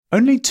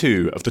Only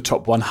 2 of the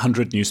top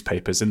 100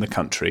 newspapers in the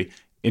country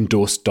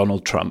endorsed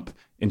Donald Trump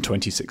in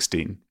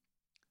 2016.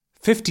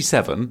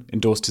 57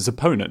 endorsed his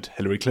opponent,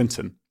 Hillary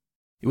Clinton.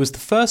 It was the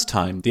first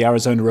time the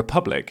Arizona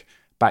Republic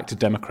backed a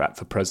Democrat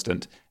for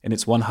president in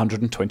its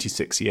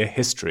 126-year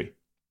history.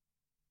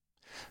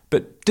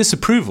 But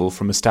disapproval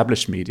from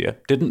established media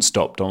didn't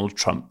stop Donald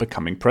Trump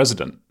becoming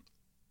president.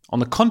 On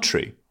the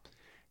contrary,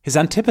 his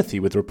antipathy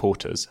with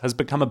reporters has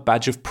become a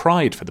badge of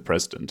pride for the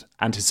president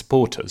and his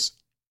supporters.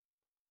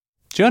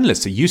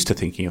 Journalists are used to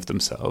thinking of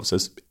themselves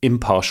as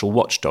impartial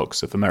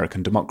watchdogs of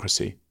American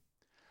democracy.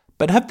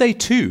 But have they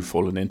too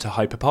fallen into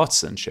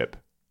hyperpartisanship?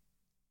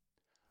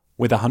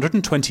 With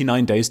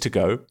 129 days to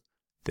go,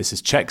 this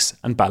is Checks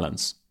and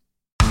Balance.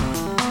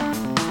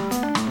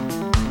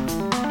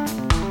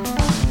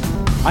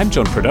 I'm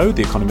John Prideaux,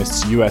 The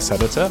Economist's US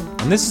editor,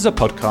 and this is a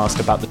podcast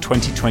about the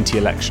 2020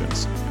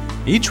 elections.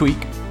 Each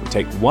week, we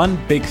take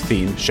one big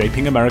theme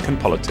shaping American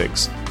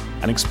politics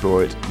and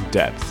explore it in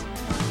depth.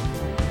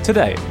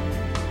 Today,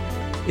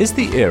 is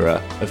the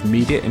era of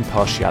media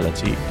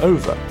impartiality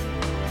over?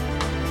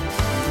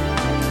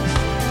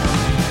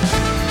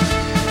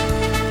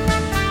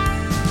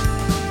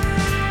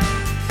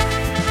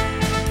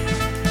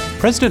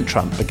 President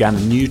Trump began a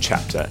new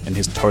chapter in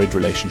his torrid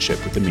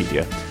relationship with the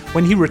media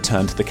when he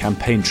returned to the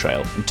campaign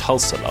trail in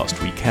Tulsa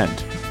last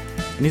weekend.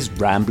 In his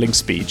rambling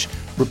speech,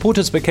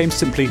 reporters became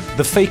simply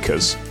the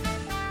fakers.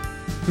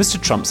 Mr.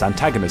 Trump's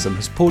antagonism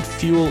has poured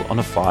fuel on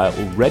a fire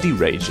already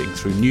raging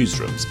through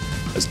newsrooms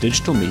as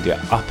digital media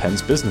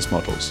upends business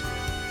models.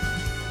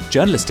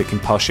 Journalistic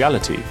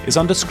impartiality is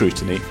under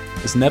scrutiny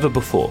as never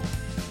before.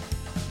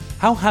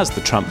 How has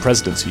the Trump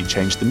presidency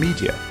changed the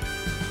media?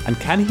 And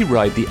can he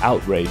ride the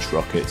outrage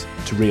rocket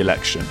to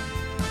re-election?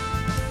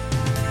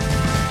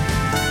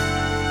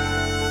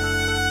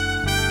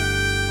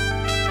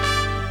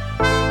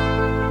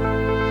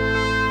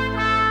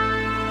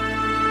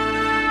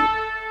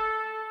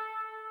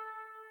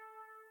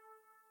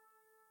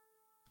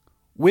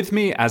 With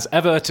me, as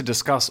ever, to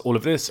discuss all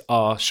of this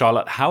are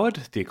Charlotte Howard,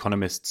 The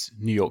Economist's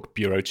New York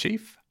bureau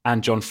chief,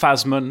 and Jon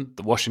Fasman,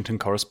 the Washington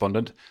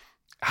correspondent.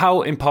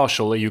 How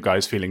impartial are you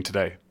guys feeling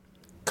today?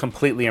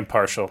 Completely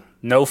impartial.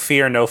 No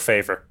fear, no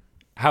favor.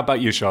 How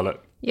about you,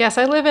 Charlotte? Yes,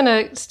 I live in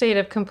a state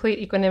of complete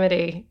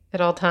equanimity at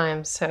all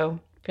times, so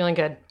feeling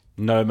good.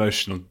 No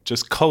emotional,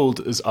 just cold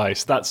as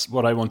ice. That's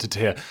what I wanted to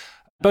hear.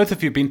 Both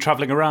of you have been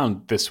travelling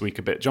around this week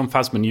a bit. Jon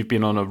Fasman, you've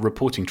been on a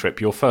reporting trip,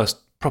 your first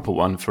proper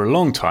one for a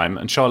long time.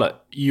 And Charlotte,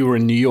 you were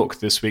in New York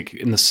this week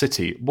in the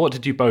city. What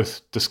did you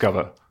both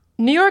discover?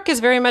 New York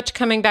is very much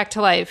coming back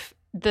to life.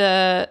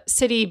 The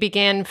city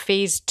began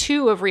phase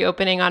 2 of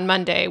reopening on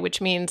Monday,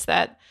 which means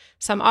that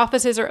some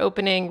offices are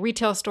opening,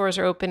 retail stores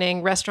are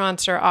opening,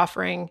 restaurants are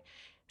offering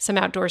some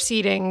outdoor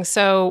seating.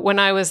 So when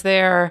I was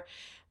there,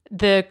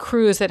 the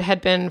crews that had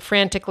been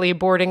frantically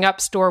boarding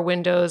up store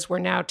windows were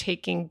now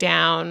taking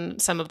down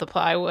some of the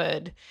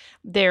plywood.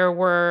 There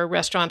were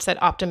restaurants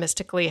that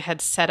optimistically had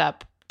set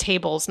up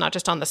tables, not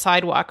just on the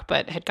sidewalk,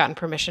 but had gotten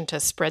permission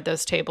to spread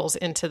those tables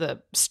into the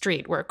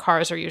street where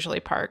cars are usually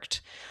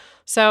parked.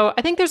 So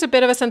I think there's a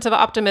bit of a sense of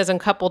optimism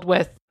coupled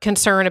with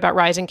concern about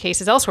rising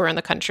cases elsewhere in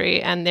the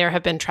country. And there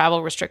have been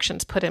travel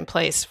restrictions put in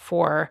place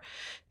for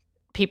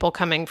people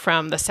coming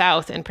from the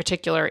South, in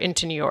particular,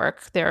 into New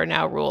York. There are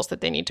now rules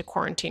that they need to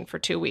quarantine for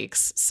 2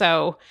 weeks.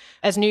 So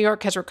as New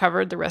York has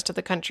recovered, the rest of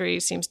the country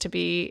seems to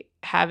be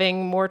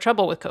having more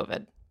trouble with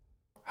COVID.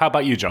 How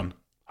about you, Jon?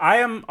 I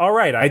am all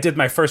right. I did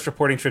my first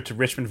reporting trip to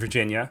Richmond,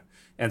 Virginia,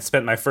 and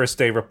spent my first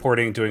day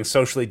reporting, doing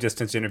socially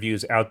distanced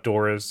interviews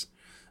outdoors,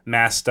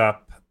 masked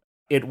up.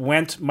 It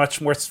went much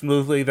more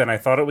smoothly than I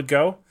thought it would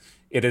go.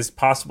 It is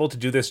possible to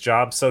do this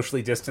job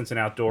socially distanced and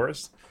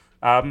outdoors.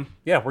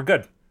 We're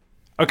good.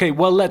 Okay,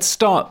 well, let's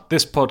start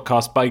this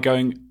podcast by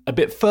going a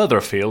bit further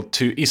afield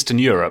to Eastern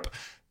Europe.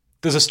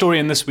 There's a story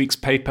in this week's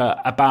paper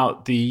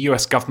about the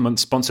US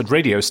government-sponsored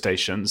radio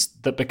stations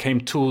that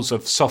became tools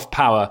of soft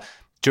power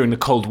during the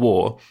Cold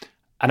War,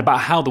 and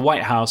about how the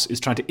White House is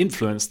trying to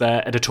influence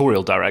their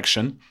editorial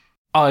direction.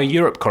 Our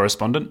Europe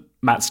correspondent,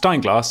 Matt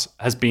Steinglass,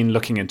 has been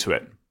looking into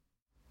it.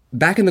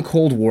 Back in the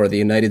Cold War, the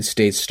United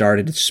States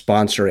started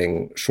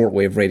sponsoring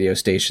shortwave radio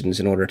stations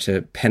in order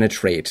to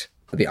penetrate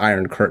the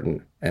Iron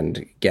Curtain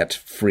and get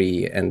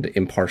free and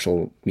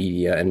impartial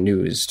media and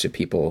news to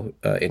people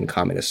in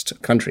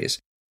communist countries.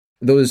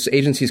 Those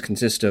agencies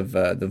consist of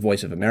the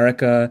Voice of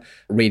America,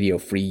 Radio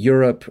Free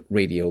Europe,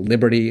 Radio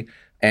Liberty,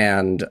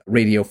 and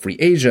Radio Free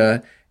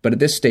Asia. But at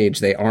this stage,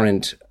 they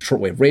aren't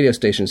shortwave radio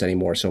stations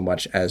anymore so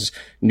much as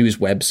news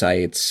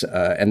websites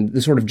and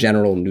the sort of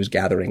general news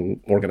gathering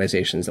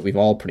organizations that we've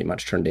all pretty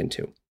much turned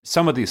into.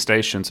 Some of these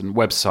stations and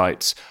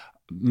websites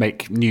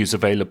make news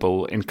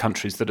available in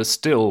countries that are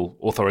still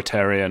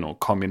authoritarian or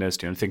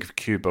communist, think of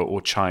Cuba or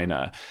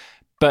China.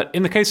 But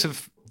in the case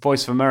of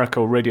Voice of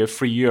America or Radio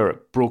Free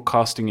Europe,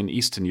 broadcasting in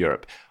Eastern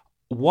Europe,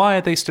 why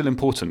are they still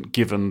important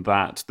given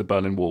that the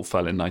Berlin Wall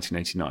fell in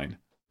 1989?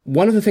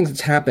 One of the things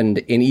that's happened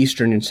in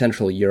Eastern and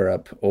Central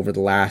Europe over the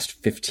last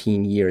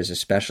 15 years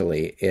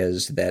especially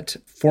is that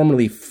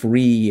formerly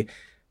free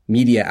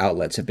media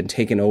outlets have been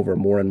taken over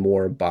more and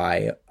more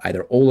by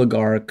either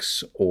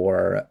oligarchs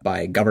or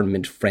by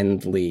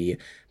government-friendly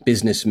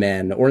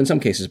businessmen, or in some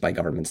cases by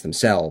governments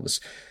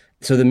themselves.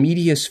 So the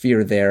media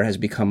sphere there has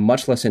become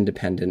much less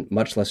independent,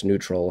 much less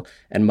neutral,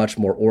 and much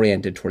more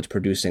oriented towards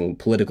producing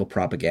political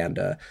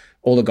propaganda.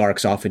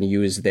 Oligarchs often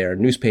use their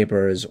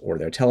newspapers or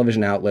their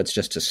television outlets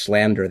just to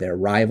slander their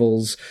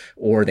rivals,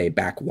 or they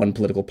back one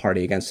political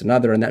party against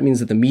another. And that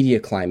means that the media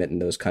climate in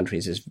those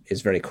countries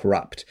is very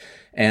corrupt.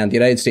 And the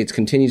United States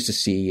continues to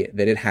see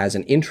that it has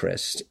an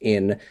interest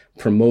in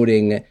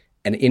promoting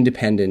an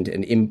independent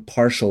and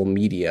impartial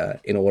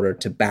media in order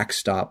to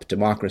backstop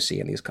democracy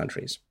in these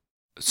countries.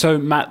 So,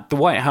 Matt, the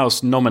White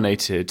House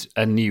nominated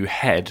a new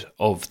head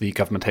of the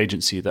government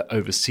agency that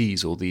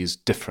oversees all these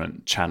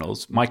different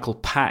channels, Michael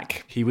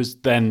Pack. He was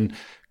then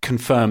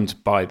confirmed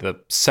by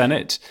the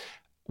Senate.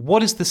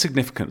 What is the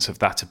significance of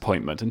that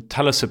appointment? And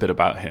tell us a bit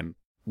about him.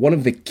 One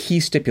of the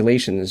key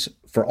stipulations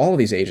for all of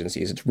these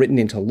agencies, it's written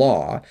into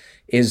law,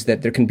 is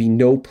that there can be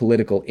no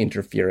political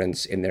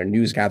interference in their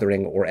news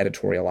gathering or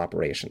editorial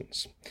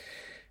operations.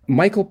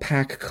 Michael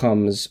Pack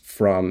comes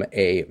from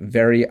a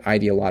very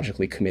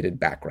ideologically committed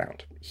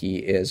background. He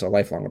is a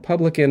lifelong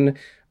Republican.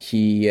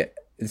 He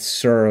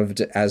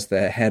served as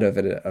the head of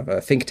a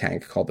think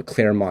tank called the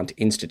Claremont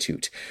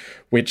Institute,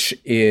 which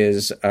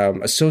is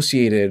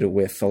associated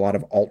with a lot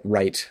of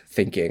alt-right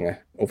thinking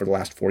over the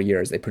last 4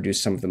 years. They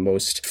produced some of the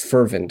most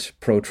fervent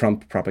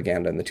pro-Trump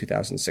propaganda in the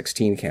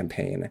 2016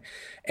 campaign.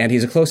 And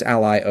he's a close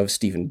ally of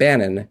Stephen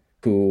Bannon,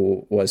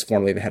 who was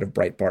formerly the head of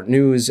Breitbart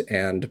News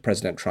and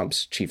President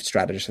Trump's chief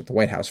strategist at the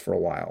White House for a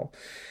while.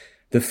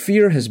 The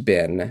fear has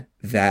been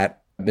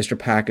that Mr.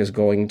 Pack is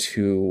going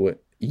to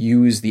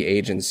use the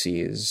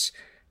agencies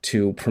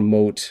to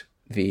promote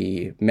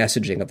the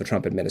messaging of the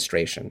Trump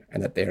administration,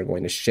 and that they are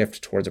going to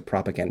shift towards a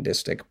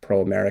propagandistic,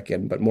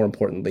 pro-American, but more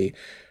importantly,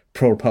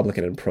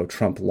 pro-Republican and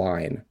pro-Trump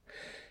line.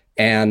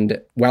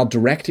 And while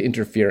direct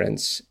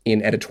interference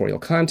in editorial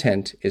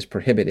content is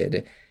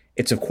prohibited,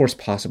 it's of course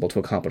possible to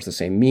accomplish the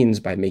same means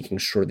by making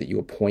sure that you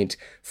appoint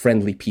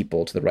friendly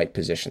people to the right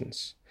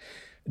positions.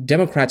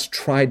 Democrats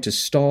tried to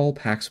stall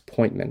Pack's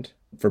appointment.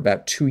 For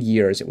about 2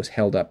 years, it was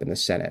held up in the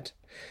Senate.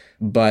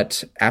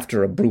 But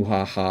after a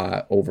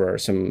brouhaha over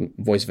some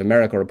Voice of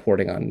America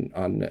reporting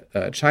on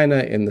China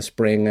in the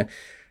spring,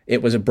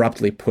 it was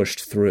abruptly pushed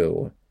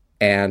through.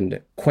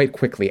 And quite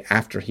quickly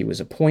after he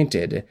was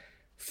appointed,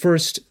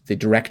 first, the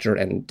director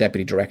and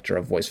deputy director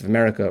of Voice of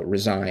America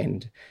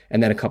resigned,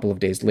 and then a couple of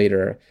days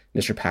later,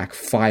 Mr. Pack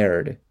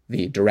fired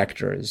the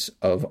directors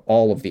of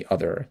all of the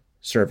other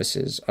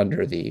services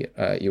under the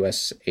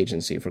U.S.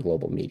 Agency for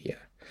Global Media.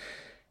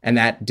 And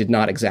that did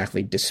not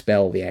exactly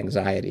dispel the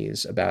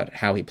anxieties about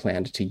how he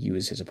planned to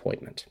use his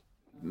appointment.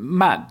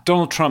 Matt,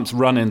 Donald Trump's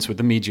run-ins with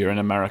the media in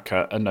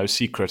America are no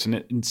secret,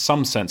 and in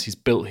some sense he's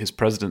built his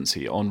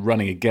presidency on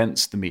running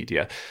against the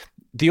media.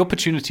 The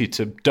opportunity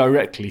to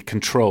directly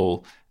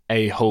control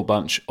a whole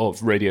bunch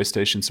of radio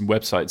stations and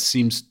websites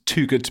seems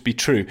too good to be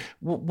true.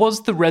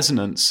 Was the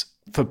resonance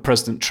for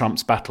President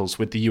Trump's battles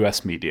with the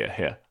US media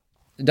here?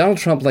 Donald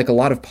Trump, like a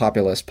lot of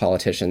populist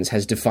politicians,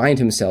 has defined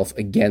himself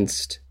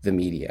against the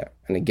media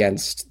and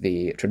against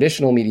the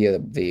traditional media,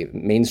 the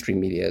mainstream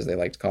media, as they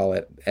like to call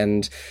it.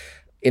 And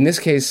in this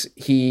case,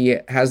 he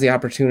has the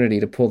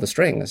opportunity to pull the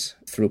strings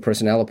through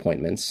personnel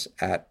appointments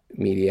at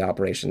media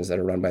operations that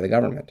are run by the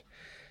government.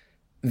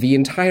 The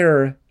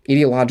entire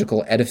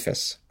ideological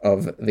edifice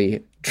of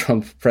the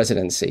Trump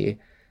presidency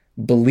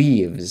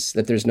believes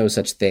that there's no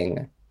such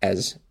thing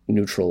as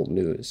neutral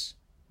news.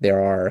 There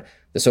are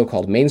the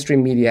so-called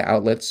mainstream media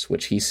outlets,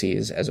 which he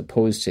sees as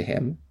opposed to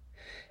him,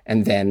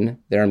 and then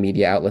there are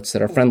media outlets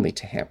that are friendly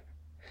to him.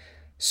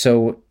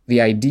 So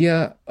the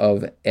idea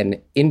of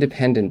an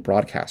independent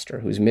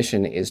broadcaster whose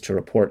mission is to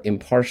report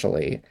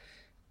impartially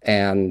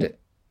and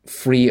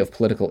free of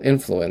political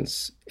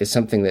influence is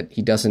something that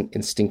he doesn't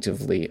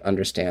instinctively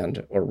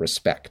understand or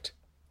respect.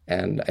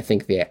 And I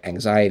think the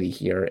anxiety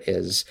here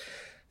is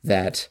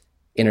that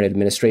in an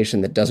administration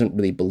that doesn't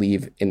really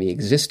believe in the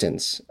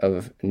existence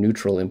of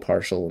neutral,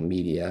 impartial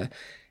media,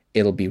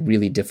 it'll be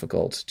really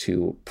difficult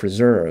to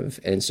preserve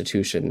an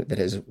institution that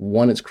has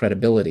won its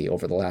credibility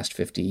over the last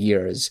 50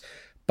 years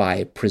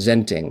by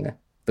presenting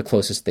the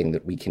closest thing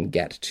that we can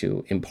get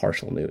to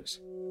impartial news.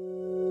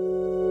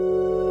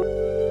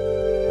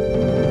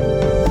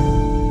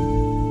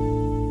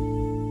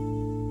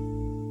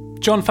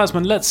 John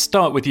Fasman, let's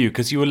start with you,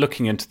 because you were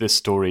looking into this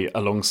story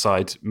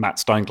alongside Matt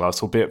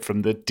Steinglass, albeit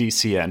from the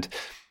DC end.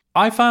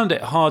 I found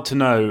it hard to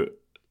know,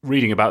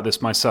 reading about this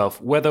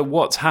myself, whether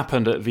what's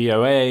happened at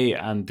VOA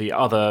and the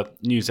other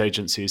news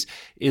agencies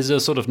is a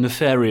sort of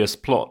nefarious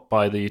plot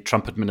by the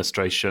Trump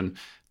administration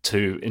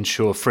to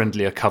ensure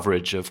friendlier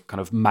coverage of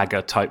kind of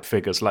MAGA-type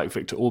figures like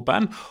Viktor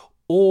Orban,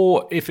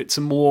 or if it's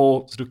a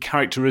more sort of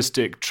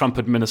characteristic Trump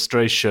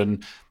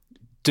administration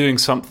doing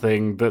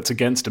something that's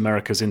against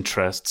America's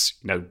interests,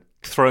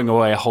 throwing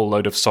away a whole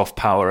load of soft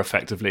power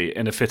effectively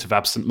in a fit of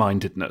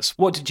absent-mindedness.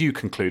 What did you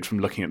conclude from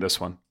looking at this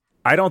one?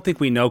 I don't think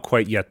we know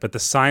quite yet, but the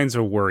signs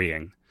are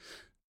worrying.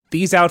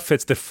 These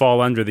outfits that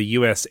fall under the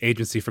U.S.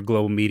 Agency for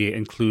Global Media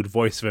include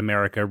Voice of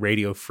America,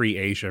 Radio Free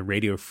Asia,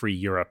 Radio Free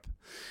Europe.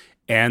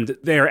 And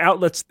they are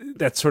outlets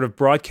that sort of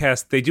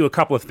broadcast, they do a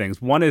couple of things.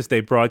 One is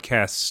they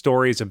broadcast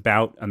stories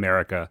about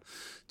America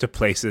to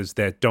places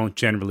that don't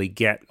generally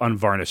get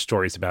unvarnished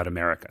stories about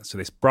America. So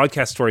they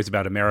broadcast stories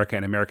about America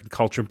and American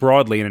culture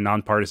broadly in a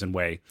nonpartisan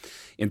way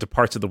into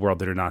parts of the world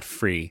that are not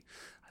free.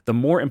 The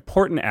more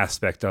important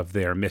aspect of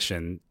their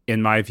mission,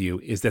 in my view,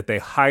 is that they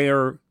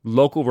hire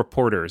local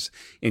reporters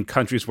in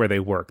countries where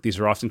they work. These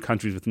are often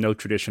countries with no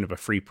tradition of a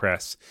free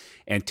press,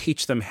 and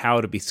teach them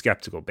how to be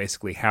skeptical,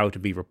 basically how to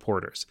be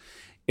reporters.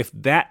 If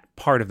that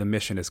part of the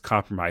mission is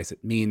compromised,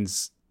 it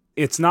means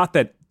it's not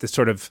that the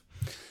sort of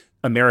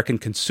American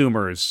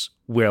consumers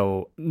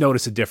will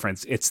notice a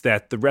difference. It's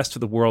that the rest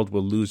of the world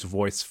will lose a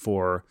voice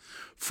for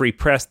free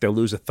press. They'll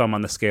lose a thumb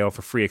on the scale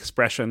for free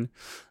expression.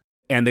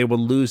 And they will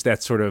lose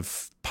that sort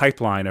of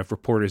pipeline of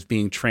reporters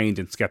being trained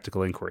in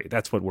skeptical inquiry.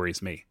 That's what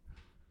worries me.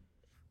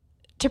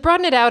 To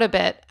broaden it out a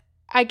bit,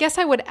 I guess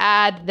I would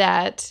add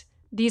that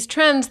these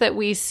trends that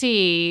we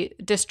see,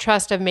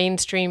 distrust of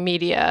mainstream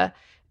media,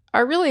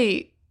 are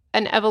really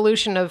an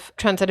evolution of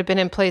trends that have been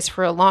in place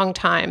for a long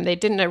time. They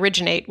didn't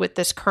originate with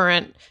this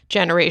current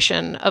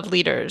generation of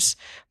leaders.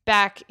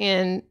 Back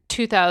in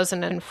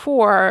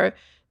 2004,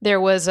 there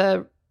was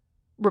a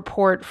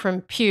report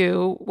from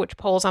Pew, which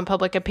polls on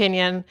public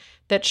opinion,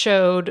 that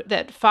showed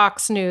that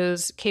Fox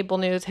News, cable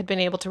news, had been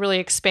able to really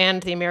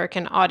expand the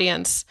American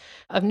audience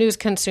of news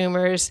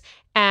consumers,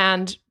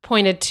 and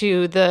pointed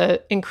to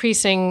the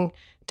increasing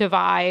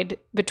divide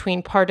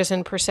between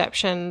partisan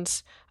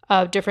perceptions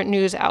of different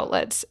news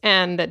outlets,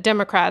 and that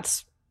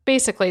Democrats,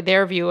 basically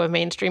their view of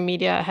mainstream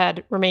media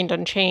had remained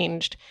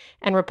unchanged,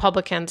 and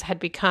Republicans had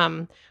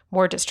become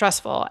more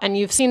distrustful. And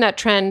you've seen that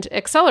trend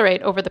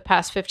accelerate over the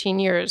past 15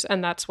 years,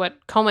 and that's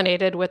what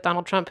culminated with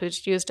Donald Trump,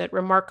 who's used it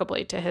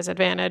remarkably to his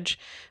advantage,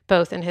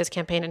 both in his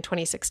campaign in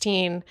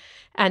 2016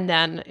 and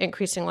then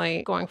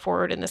increasingly going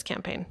forward in this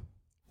campaign.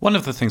 One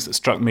of the things that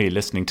struck me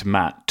listening to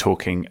Matt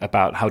talking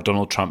about how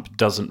Donald Trump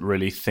doesn't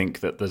really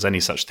think that there's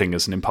any such thing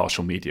as an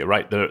impartial media,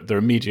 right? There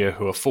are media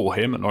who are for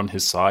him and on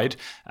his side,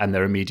 and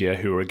there are media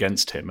who are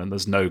against him, and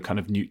there's no kind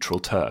of neutral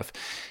turf.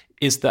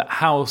 Is that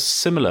how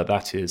similar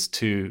that is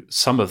to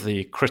some of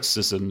the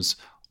criticisms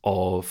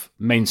of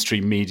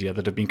mainstream media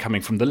that have been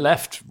coming from the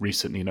left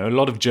recently? You know, a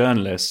lot of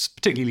journalists,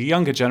 particularly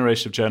younger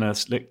generation of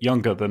journalists,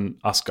 younger than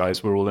us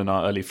guys, we're all in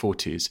our early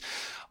 40s,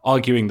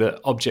 arguing that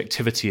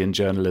objectivity in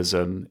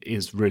journalism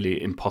is really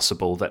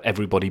impossible, that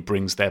everybody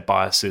brings their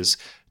biases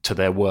to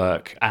their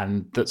work,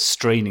 and that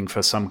straining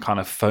for some kind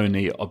of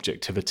phony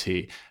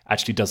objectivity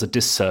actually does a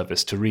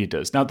disservice to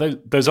readers. Now,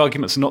 those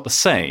arguments are not the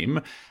same,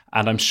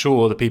 and I'm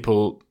sure the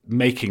people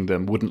making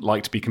them wouldn't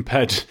like to be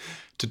compared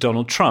to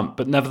Donald Trump,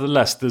 but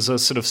nevertheless, there's a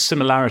sort of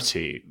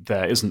similarity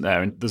there, isn't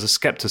there? And there's a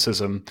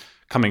skepticism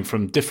coming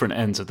from different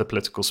ends of the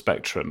political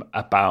spectrum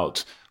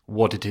about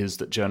what it is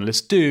that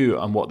journalists do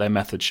and what their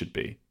method should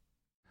be.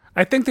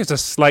 I think there's a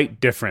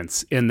slight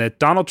difference in that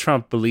Donald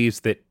Trump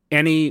believes that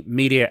any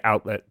media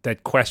outlet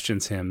that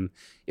questions him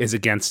is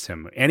against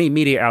him. Any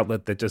media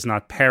outlet that does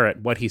not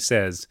parrot what he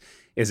says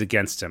is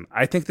against him.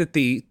 I think that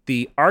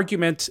the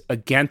argument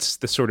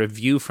against the sort of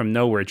view from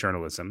nowhere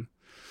journalism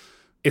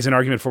is an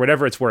argument for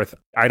whatever it's worth.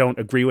 I don't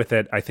agree with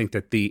it. I think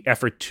that the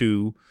effort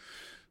to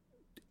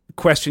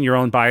question your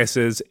own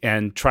biases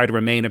and try to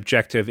remain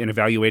objective in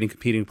evaluating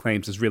competing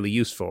claims is really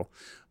useful.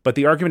 But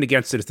the argument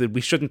against it is that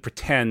we shouldn't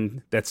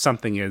pretend that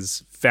something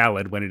is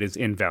valid when it is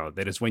invalid.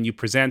 That is, when you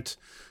present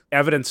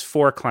evidence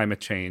for climate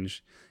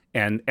change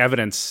and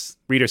evidence,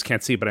 readers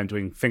can't see, but I'm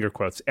doing finger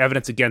quotes,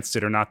 evidence against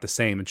it are not the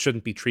same and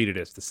shouldn't be treated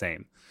as the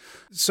same.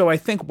 So I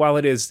think while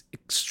it is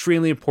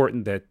extremely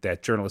important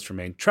that journalists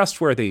remain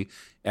trustworthy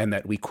and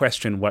that we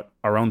question what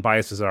our own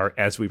biases are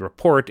as we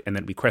report and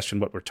that we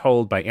question what we're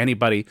told by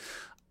anybody,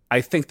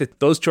 I think that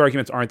those two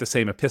arguments aren't the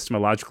same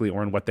epistemologically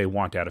or in what they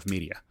want out of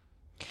media.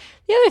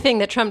 The other thing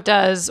that Trump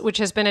does, which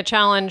has been a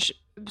challenge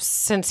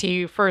since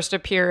he first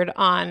appeared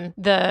on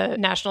the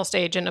national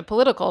stage in a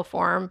political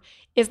forum,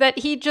 is that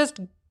he just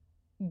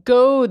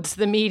goads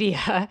the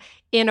media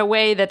in a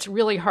way that's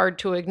really hard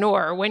to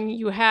ignore. When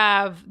you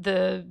have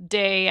the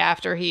day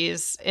after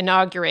he's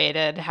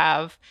inaugurated,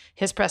 have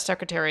his press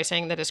secretary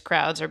saying that his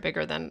crowds are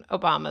bigger than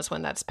Obama's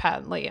when that's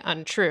patently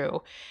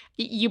untrue,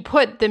 you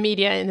put the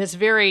media in this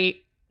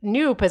very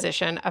new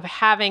position of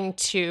having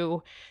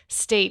to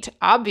state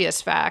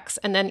obvious facts,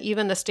 and then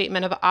even the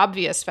statement of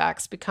obvious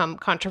facts become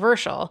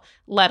controversial,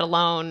 let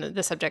alone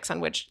the subjects on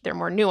which they're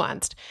more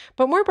nuanced.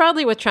 But more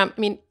broadly with Trump,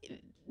 I mean,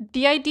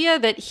 the idea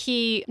that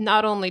he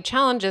not only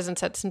challenges and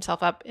sets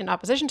himself up in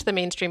opposition to the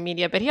mainstream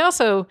media, but he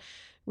also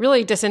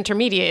really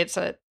disintermediates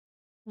it.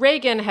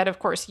 Reagan had, of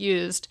course,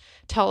 used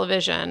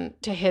television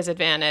to his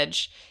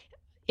advantage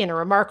in a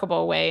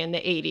remarkable way in the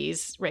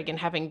 80s, Reagan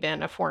having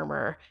been a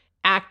former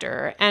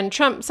actor. And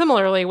Trump,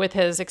 similarly with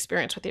his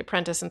experience with The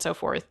Apprentice and so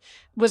forth,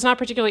 was not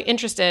particularly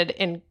interested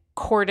in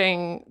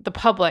courting the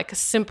public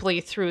simply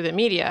through the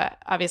media.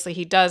 Obviously,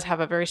 he does have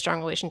a very strong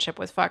relationship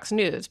with Fox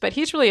News, but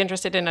he's really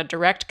interested in a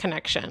direct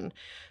connection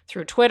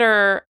through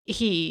Twitter.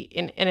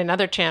 And in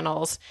other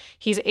channels,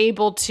 he's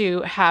able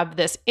to have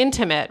this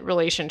intimate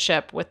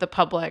relationship with the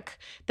public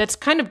that's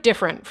kind of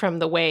different from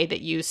the way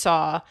that you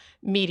saw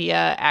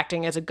media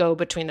acting as a go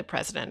between the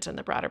president and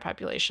the broader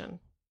population.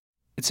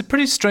 It's a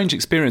pretty strange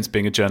experience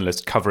being a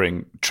journalist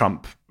covering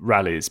Trump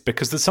rallies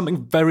because there's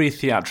something very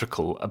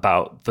theatrical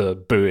about the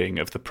booing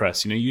of the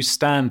press. You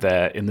stand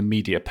there in the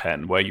media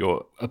pen where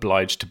you're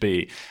obliged to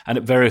be, and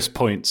at various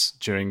points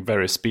during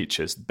various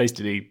speeches,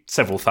 basically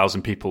several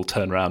thousand people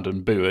turn around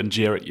and boo and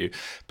jeer at you.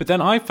 But then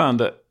I found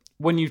that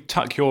when you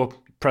tuck your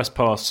press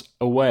pass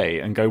away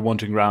and go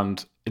wandering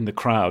around in the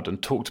crowd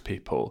and talk to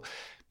people,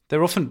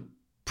 they're often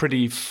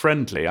pretty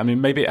friendly. I mean,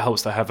 maybe it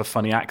helps that I have a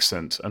funny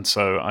accent, and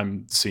so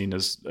I'm seen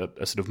as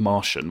a sort of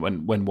Martian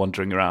when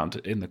wandering around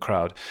in the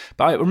crowd.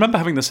 But I remember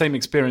having the same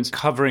experience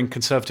covering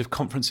conservative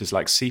conferences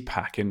like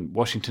CPAC in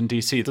Washington,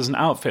 D.C. There's an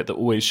outfit that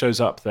always shows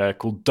up there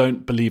called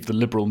Don't Believe the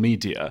Liberal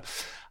Media.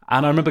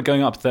 And I remember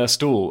going up to their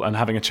stall and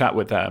having a chat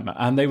with them,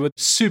 and they were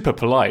super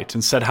polite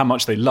and said how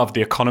much they loved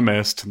The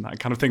Economist and that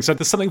kind of thing. So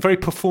there's something very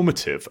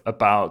performative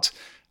about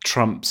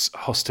Trump's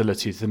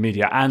hostility to the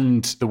media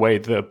and the way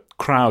the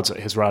crowds at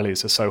his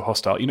rallies are so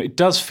hostile. It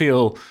does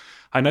feel,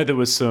 I know there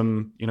was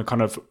some,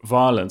 kind of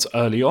violence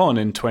early on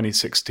in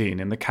 2016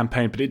 in the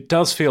campaign, but it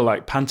does feel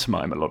like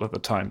pantomime a lot of the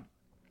time.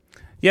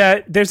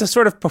 Yeah, there's a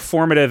sort of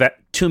performative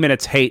 2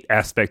 minutes hate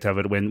aspect of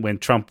it when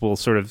Trump will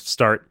sort of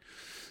start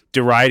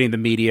deriding the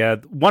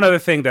media. One other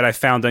thing that I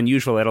found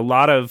unusual at a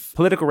lot of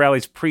political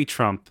rallies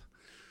pre-Trump,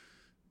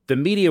 the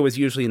media was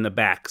usually in the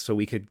back, so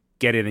we could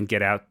get in and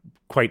get out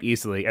quite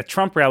easily. At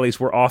Trump rallies,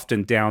 we're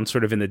often down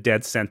sort of in the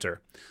dead center,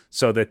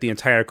 so that the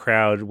entire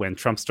crowd, when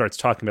Trump starts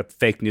talking about the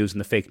fake news and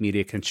the fake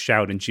media, can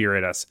shout and jeer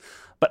at us.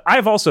 But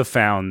I've also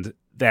found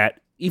that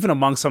even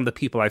among some of the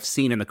people I've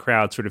seen in the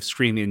crowd sort of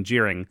screaming and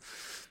jeering,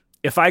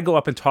 if I go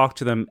up and talk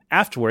to them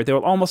afterward, they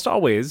will almost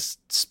always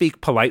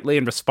speak politely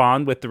and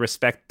respond with the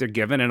respect they're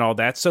given and all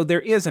that. So there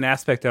is an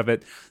aspect of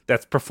it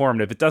that's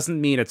performative. It doesn't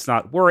mean it's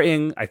not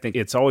worrying. I think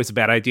it's always a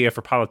bad idea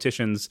for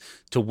politicians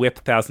to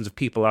whip thousands of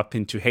people up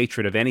into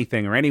hatred of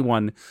anything or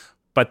anyone.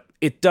 But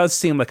it does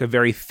seem like a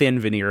very thin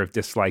veneer of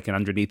dislike, and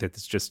underneath it,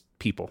 it's just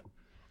people.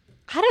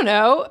 I don't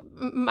know.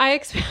 My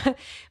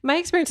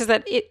experience is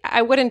that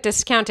I wouldn't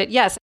discount it.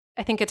 Yes,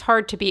 I think it's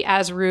hard to be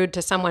as rude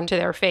to someone to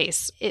their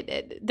face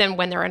than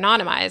when they're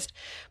anonymized.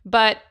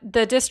 But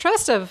the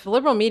distrust of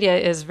liberal media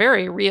is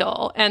very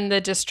real, and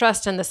the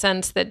distrust in the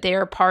sense that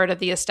they're part of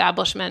the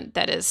establishment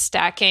that is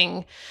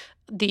stacking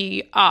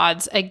the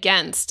odds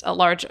against a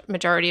large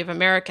majority of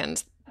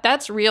Americans.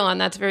 That's real,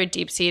 and that's very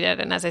deep-seated.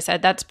 And as I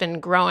said, that's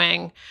been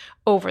growing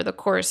over the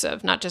course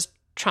of not just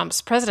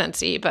Trump's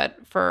presidency,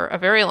 but for a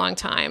very long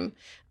time,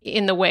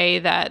 in the way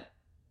that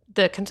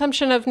the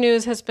consumption of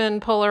news has been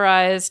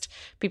polarized.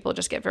 People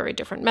just get very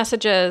different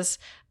messages.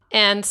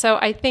 And so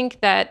I think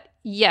that,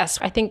 yes,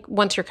 I think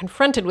once you're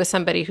confronted with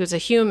somebody who's a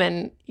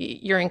human,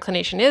 your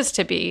inclination is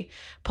to be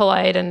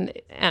polite. And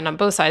on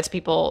both sides,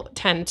 people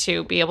tend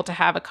to be able to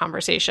have a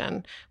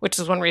conversation, which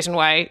is one reason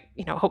why,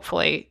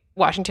 hopefully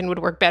Washington would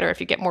work better if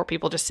you get more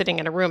people just sitting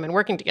in a room and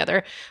working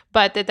together.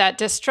 But that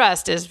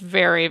distrust is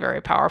very, very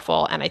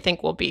powerful, and I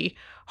think will be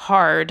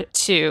hard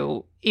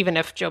to, even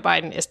if Joe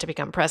Biden is to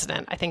become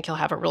president, I think he'll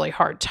have a really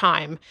hard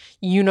time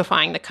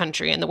unifying the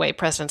country in the way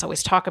presidents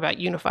always talk about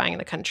unifying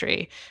the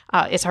country.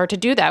 It's hard to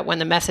do that when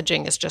the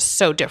messaging is just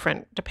so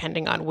different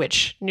depending on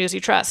which news you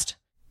trust.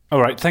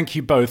 All right, thank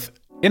you both.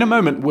 In a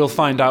moment, we'll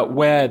find out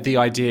where the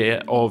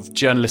idea of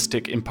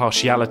journalistic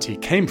impartiality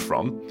came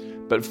from.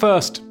 But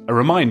first, a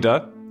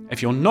reminder,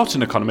 if you're not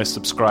an Economist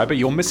subscriber,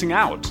 you're missing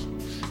out.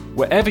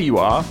 Wherever you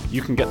are,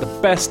 you can get the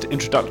best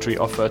introductory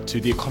offer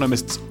to The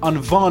Economist's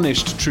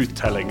unvarnished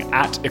truth-telling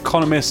at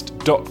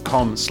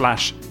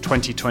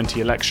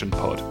economist.com/2020 election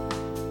pod.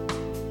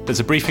 There's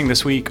a briefing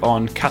this week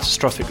on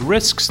catastrophic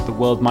risks the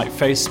world might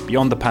face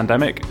beyond the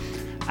pandemic,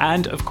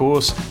 and, of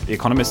course, The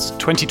Economist's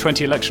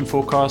 2020 election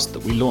forecast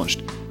that we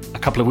launched a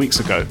couple of weeks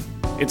ago.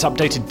 It's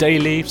updated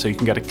daily, so you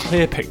can get a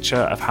clear picture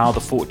of how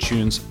the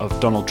fortunes of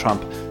Donald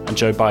Trump and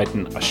Joe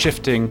Biden are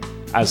shifting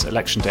as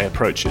Election Day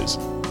approaches.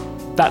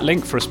 That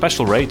link for a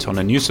special rate on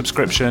a new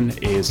subscription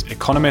is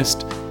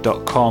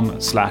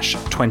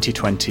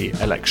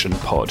economist.com/2020 election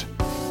pod.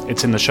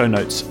 It's in the show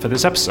notes for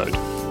this episode.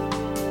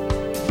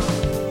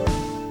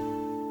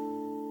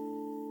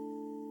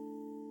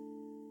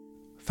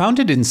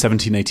 Founded in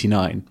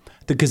 1789,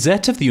 the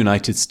Gazette of the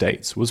United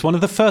States was one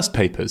of the first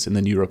papers in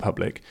the New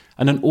Republic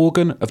and an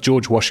organ of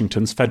George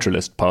Washington's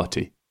Federalist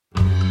Party.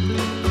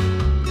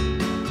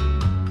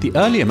 The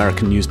early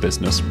American news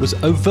business was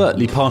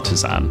overtly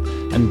partisan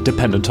and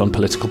dependent on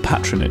political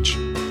patronage,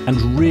 and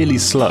really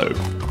slow.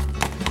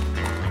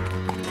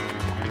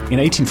 In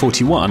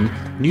 1841,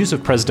 news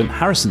of President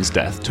Harrison's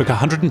death took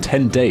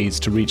 110 days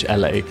to reach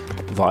LA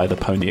via the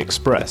Pony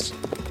Express.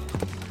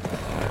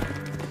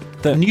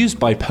 The news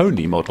by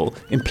pony model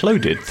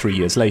imploded 3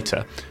 years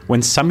later,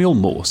 when Samuel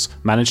Morse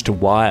managed to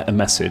wire a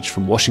message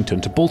from Washington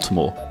to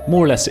Baltimore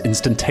more or less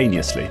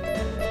instantaneously.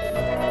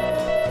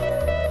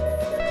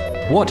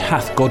 "What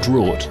hath God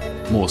wrought?"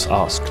 Morse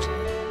asked.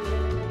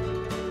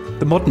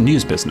 The modern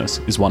news business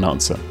is one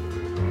answer.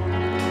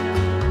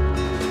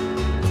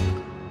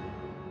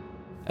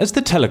 As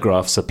the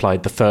telegraph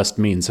supplied the first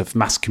means of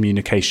mass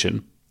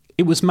communication,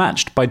 it was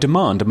matched by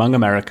demand among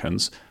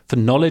Americans for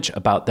knowledge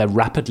about their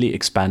rapidly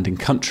expanding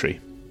country.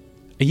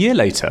 A year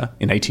later,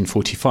 in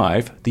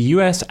 1845, the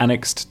US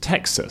annexed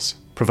Texas,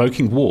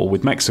 provoking war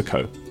with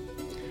Mexico.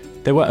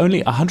 There were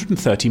only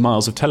 130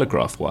 miles of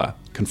telegraph wire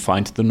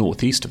confined to the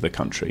northeast of the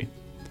country.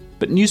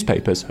 But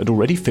newspapers had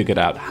already figured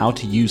out how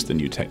to use the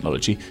new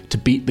technology to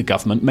beat the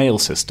government mail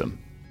system.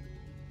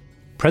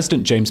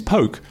 President James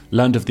Polk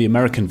learned of the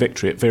American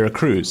victory at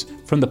Veracruz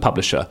from the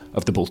publisher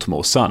of the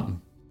Baltimore Sun.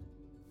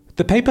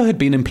 The paper had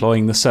been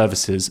employing the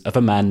services of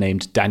a man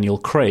named Daniel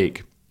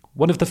Craig,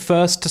 one of the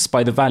first to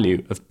spy the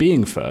value of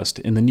being first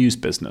in the news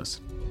business.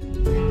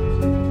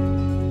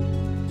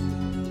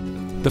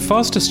 The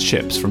fastest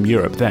ships from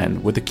Europe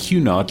then were the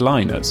Cunard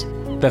liners.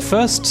 Their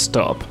first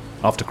stop,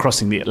 after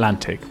crossing the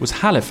Atlantic, was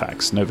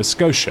Halifax, Nova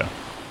Scotia.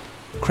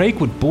 Craig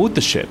would board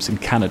the ships in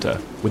Canada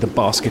with a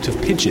basket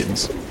of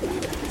pigeons.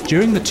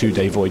 During the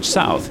 2-day voyage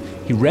south,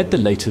 he read the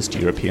latest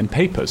European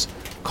papers,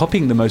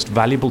 copying the most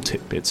valuable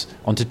tidbits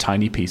onto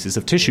tiny pieces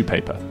of tissue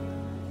paper.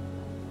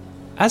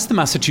 As the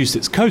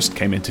Massachusetts coast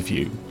came into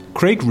view,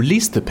 Craig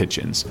released the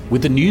pigeons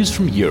with the news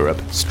from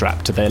Europe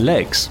strapped to their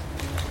legs.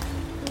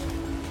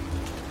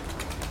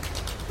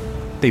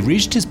 They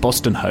reached his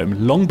Boston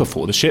home long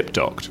before the ship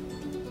docked.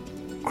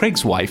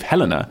 Craig's wife,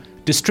 Helena,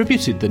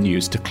 distributed the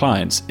news to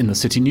clients in the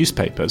city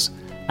newspapers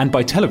and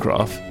by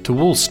telegraph to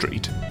Wall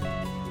Street.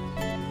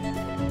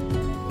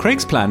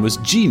 Craig's plan was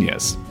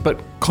genius, but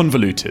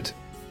convoluted.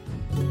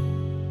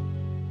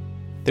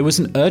 There was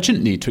an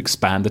urgent need to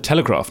expand the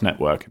telegraph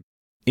network.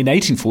 In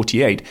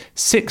 1848,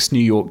 6 New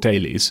York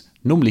dailies,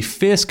 normally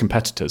fierce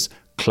competitors,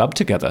 clubbed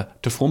together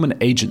to form an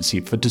agency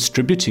for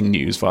distributing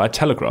news via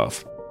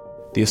telegraph,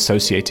 the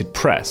Associated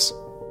Press.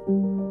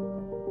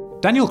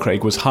 Daniel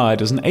Craig was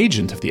hired as an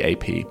agent of the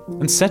AP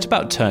and set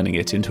about turning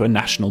it into a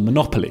national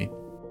monopoly.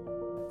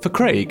 For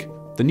Craig,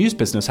 the news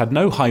business had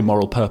no high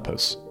moral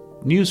purpose.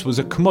 News was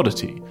a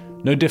commodity,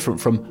 no different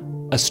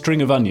from a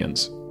string of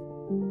onions.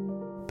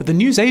 But the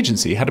news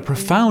agency had a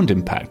profound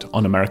impact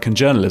on American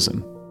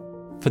journalism.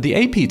 For the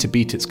AP to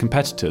beat its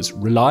competitors,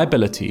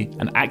 reliability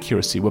and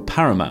accuracy were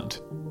paramount.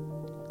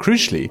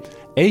 Crucially,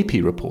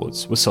 AP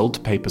reports were sold to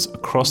papers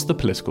across the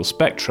political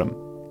spectrum.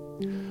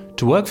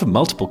 To work for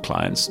multiple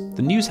clients,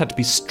 the news had to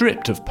be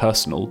stripped of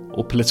personal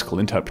or political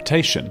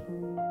interpretation.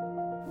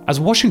 As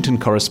Washington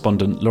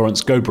correspondent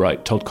Lawrence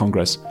Gobright told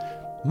Congress,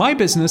 "My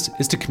business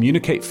is to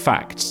communicate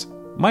facts.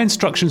 My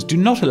instructions do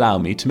not allow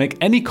me to make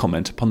any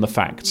comment upon the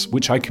facts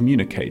which I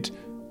communicate.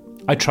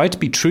 I try to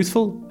be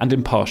truthful and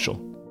impartial."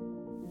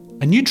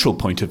 A neutral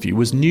point of view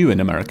was new in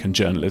American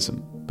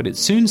journalism, but it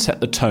soon set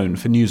the tone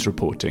for news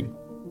reporting.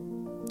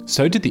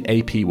 So did the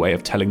AP way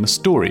of telling the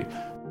story.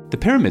 The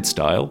pyramid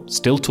style,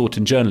 still taught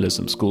in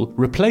journalism school,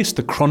 replaced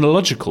the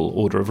chronological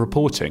order of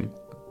reporting.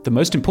 The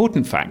most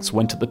important facts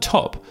went at the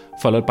top,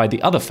 followed by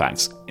the other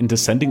facts in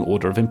descending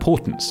order of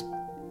importance.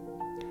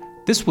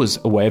 This was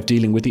a way of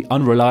dealing with the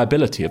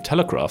unreliability of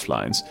telegraph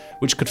lines,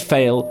 which could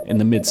fail in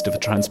the midst of a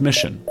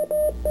transmission.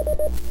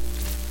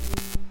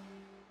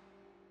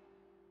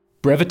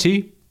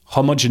 Brevity,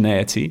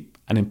 homogeneity,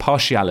 and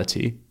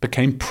impartiality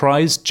became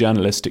prized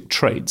journalistic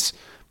traits,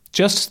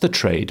 just as the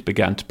trade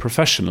began to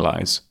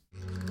professionalize.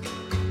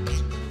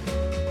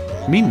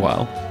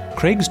 Meanwhile,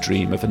 Craig's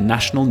dream of a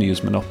national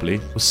news monopoly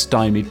was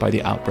stymied by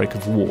the outbreak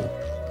of war.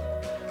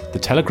 The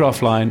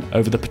telegraph line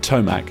over the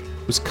Potomac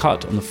was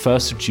cut on the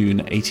 1st of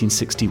June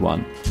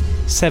 1861,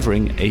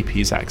 severing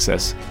AP's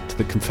access to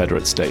the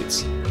Confederate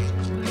States.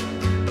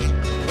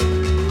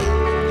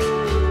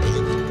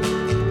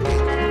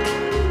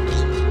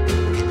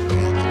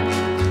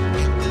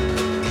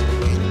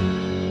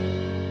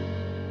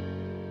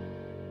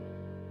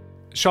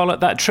 Charlotte,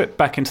 that trip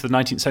back into the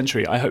 19th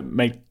century, I hope,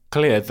 made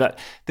clear that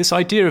this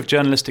idea of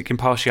journalistic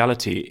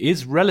impartiality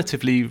is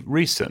relatively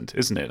recent,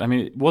 isn't it? I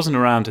mean, it wasn't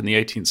around in the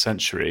 18th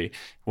century,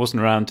 it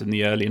wasn't around in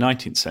the early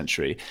 19th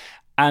century.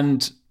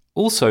 And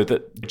also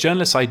that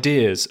journalists'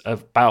 ideas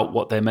about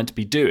what they're meant to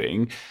be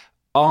doing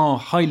are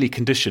highly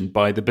conditioned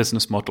by the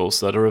business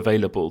models that are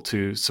available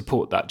to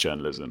support that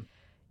journalism.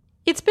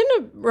 It's been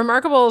a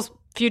remarkable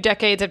few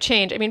decades of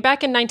change. I mean,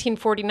 back in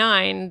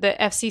 1949, the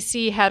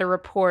FCC had a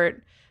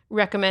report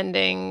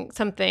recommending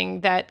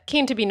something that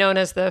came to be known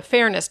as the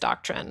Fairness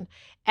Doctrine.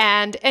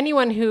 And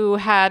anyone who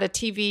had a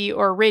TV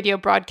or radio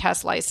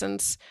broadcast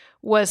license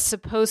was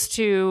supposed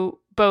to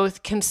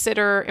both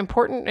consider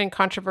important and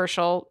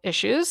controversial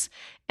issues.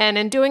 And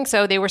in doing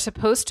so, they were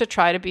supposed to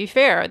try to be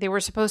fair. They were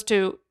supposed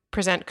to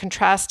present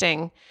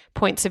contrasting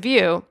points of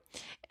view.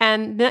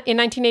 And in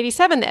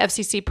 1987, the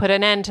FCC put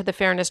an end to the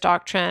Fairness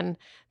Doctrine.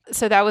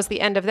 So that was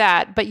the end of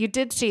that. But you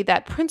did see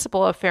that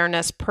principle of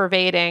fairness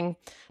pervading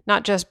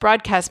not just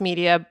broadcast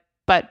media,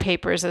 but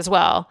papers as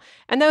well.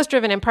 And that was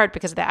driven in part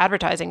because of the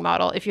advertising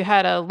model. If you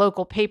had a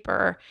local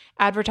paper,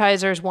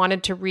 advertisers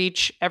wanted to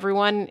reach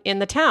everyone in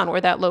the town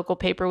where that local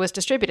paper was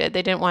distributed.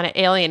 They didn't want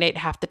to alienate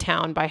half the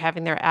town by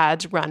having their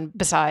ads run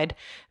beside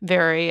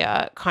very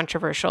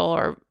controversial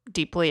or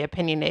deeply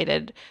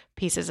opinionated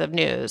pieces of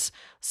news.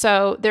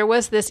 So there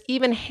was this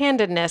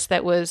even-handedness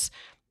that was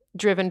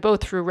driven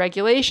both through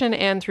regulation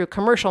and through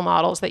commercial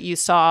models that you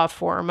saw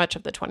for much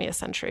of the 20th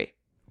century.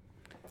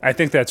 I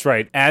think that's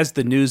right. As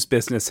the news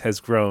business has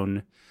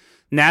grown,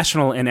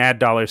 national and ad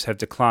dollars have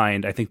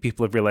declined. I think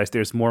people have realized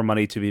there's more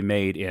money to be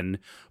made in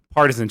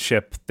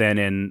partisanship than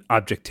in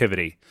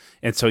objectivity.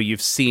 And so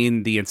you've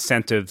seen the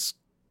incentives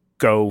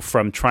go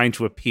from trying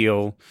to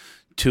appeal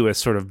to as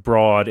sort of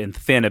broad and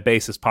thin a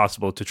base as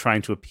possible to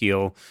trying to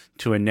appeal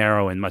to a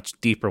narrow and much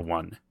deeper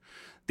one.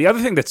 The other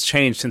thing that's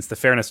changed since the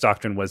fairness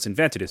doctrine was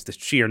invented is the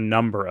sheer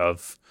number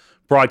of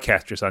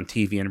broadcasters on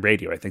TV and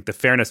radio. I think the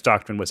fairness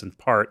doctrine was in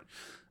part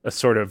a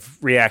sort of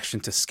reaction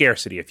to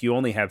scarcity. If you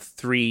only have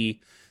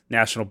 3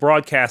 national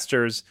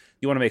broadcasters,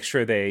 you want to make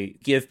sure they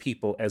give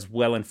people as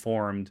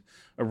well-informed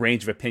a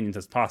range of opinions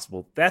as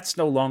possible. That's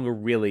no longer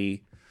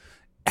really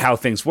how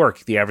things work.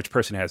 The average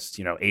person has,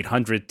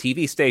 800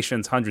 TV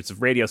stations, hundreds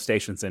of radio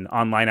stations, and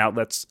online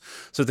outlets.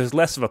 So there's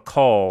less of a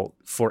call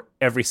for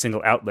every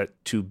single outlet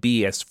to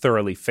be as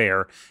thoroughly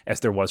fair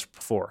as there was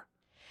before.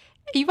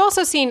 You've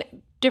also seen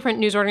different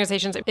news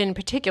organizations, in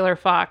particular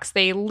Fox,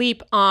 they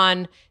leap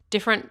on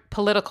different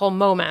political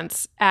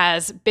moments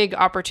as big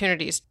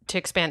opportunities to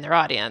expand their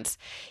audience.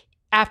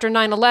 After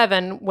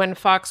 9/11, when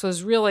Fox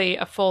was really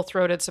a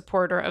full-throated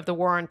supporter of the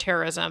war on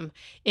terrorism,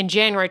 in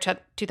January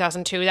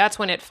 2002, that's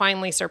when it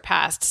finally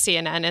surpassed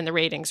CNN in the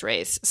ratings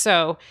race.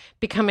 So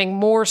becoming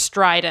more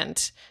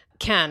strident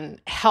can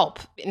help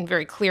in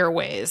very clear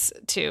ways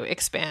to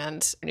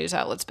expand news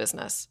outlets'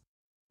 business.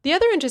 The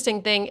other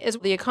interesting thing is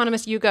The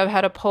Economist YouGov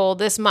had a poll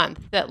this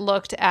month that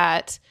looked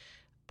at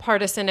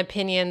partisan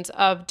opinions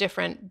of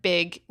different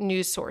big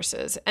news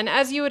sources. And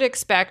as you would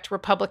expect,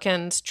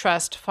 Republicans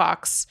trust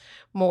Fox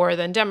more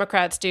than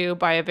Democrats do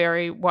by a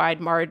very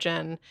wide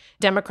margin.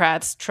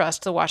 Democrats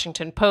trust the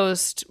Washington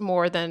Post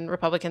more than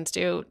Republicans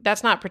do.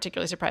 That's not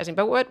particularly surprising.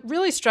 But what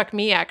really struck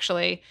me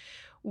actually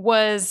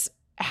was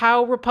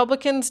how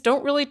Republicans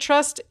don't really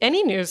trust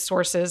any news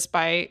sources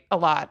by a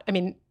lot. I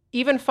mean,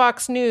 even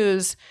Fox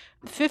News,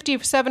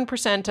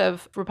 57%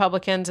 of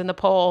Republicans in the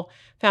poll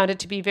found it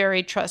to be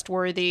very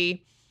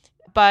trustworthy.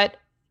 But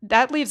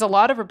that leaves a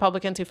lot of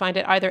Republicans who find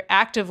it either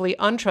actively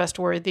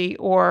untrustworthy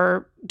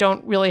or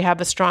don't really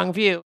have a strong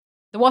view.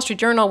 The Wall Street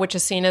Journal, which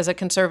is seen as a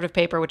conservative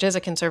paper,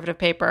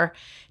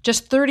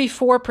 just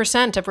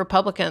 34% of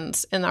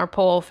Republicans in our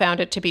poll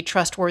found it to be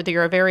trustworthy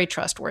or very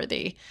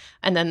trustworthy.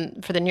 And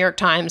then for the New York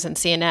Times and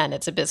CNN,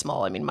 it's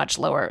abysmal. I mean, much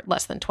lower,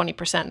 less than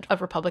 20%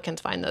 of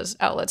Republicans find those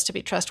outlets to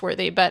be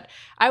trustworthy. But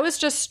I was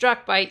just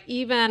struck by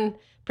even,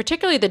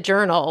 particularly the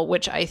Journal,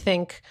 which I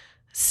think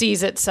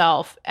sees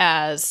itself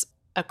as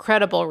a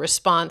credible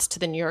response to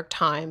the New York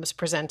Times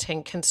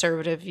presenting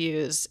conservative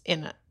views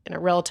in a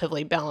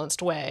relatively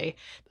balanced way.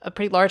 A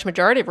pretty large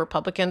majority of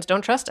Republicans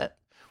don't trust it.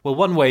 Well,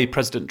 one way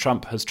President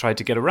Trump has tried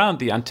to get around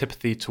the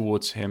antipathy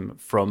towards him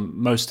from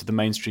most of the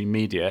mainstream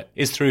media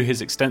is through his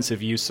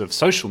extensive use of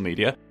social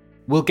media.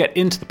 We'll get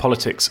into the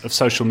politics of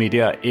social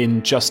media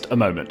in just a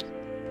moment.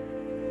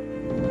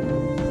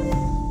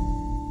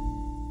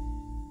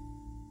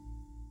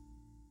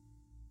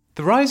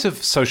 The rise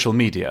of social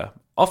media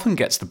often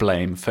gets the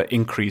blame for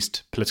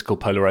increased political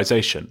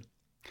polarization.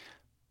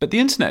 But the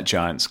internet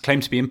giants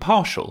claim to be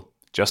impartial,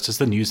 just as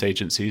the news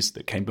agencies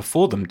that came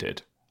before them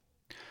did.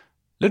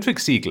 Ludwig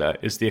Siegler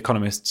is The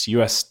Economist's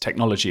US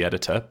technology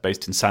editor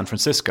based in San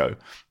Francisco.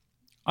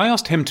 I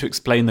asked him to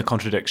explain the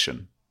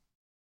contradiction.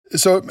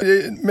 So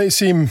it may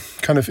seem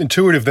kind of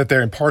intuitive that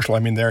they're impartial. I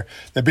mean, they're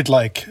a bit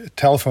like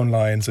telephone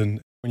lines, and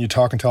when you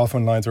talk on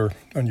telephone lines or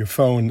on your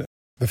phone,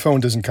 the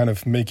phone doesn't kind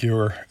of make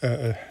your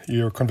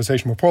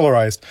conversation more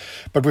polarized.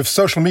 But with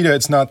social media,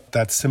 it's not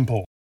that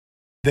simple.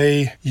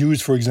 They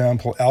use, for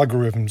example,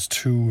 algorithms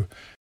to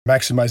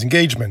maximize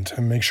engagement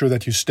and make sure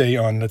that you stay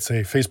on, let's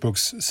say,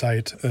 Facebook's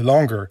site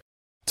longer.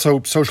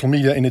 So social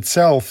media in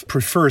itself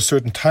prefers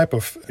certain type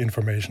of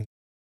information.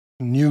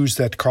 News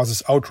that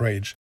causes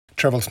outrage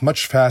travels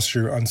much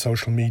faster on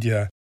social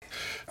media.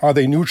 Are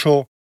they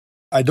neutral?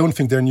 I don't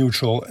think they're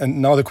neutral.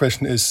 And now the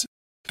question is,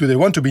 do they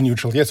want to be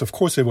neutral? Yes, of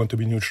course they want to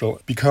be neutral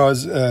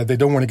because they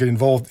don't want to get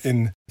involved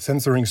in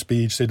censoring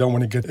speech. They don't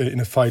want to get in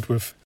a fight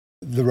with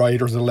the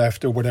right or the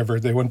left or whatever.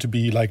 They want to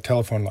be like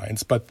telephone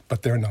lines, but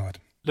they're not.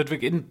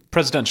 Ludwig, in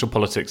presidential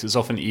politics, it's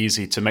often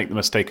easy to make the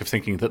mistake of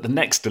thinking that the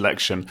next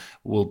election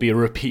will be a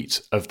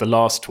repeat of the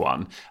last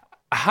one.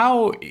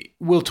 How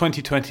will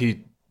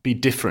 2020 be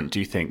different, do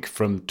you think,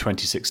 from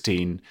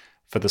 2016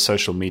 for the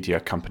social media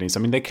companies? I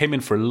mean, they came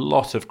in for a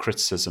lot of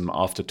criticism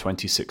after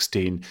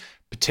 2016,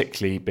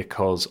 particularly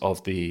because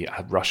of the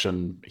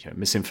Russian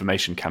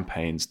misinformation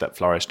campaigns that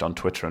flourished on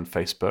Twitter and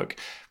Facebook.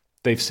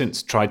 They've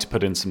since tried to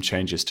put in some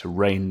changes to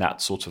rein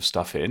that sort of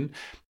stuff in.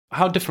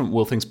 How different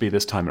will things be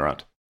this time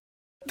around?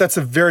 That's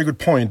a very good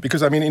point,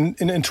 because, I mean, in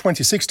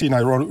 2016,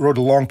 I wrote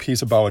a long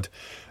piece about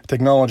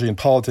technology and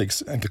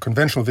politics, and the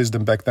conventional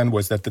wisdom back then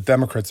was that the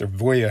Democrats are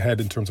way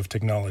ahead in terms of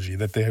technology,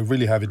 that they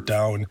really have it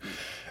down,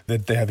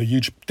 that they have a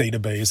huge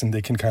database and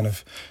they can kind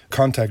of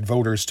contact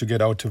voters to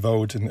get out to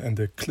vote. And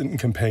the Clinton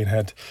campaign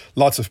had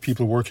lots of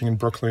people working in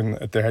Brooklyn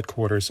at their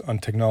headquarters on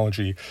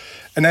technology.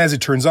 And as it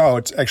turns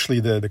out, actually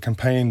the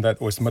campaign that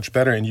was much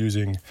better in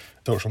using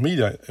social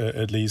media,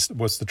 at least,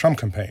 was the Trump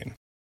campaign.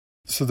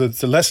 So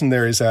the lesson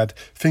there is that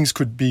things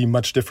could be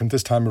much different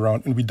this time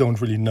around, and we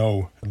don't really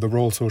know the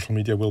role social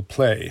media will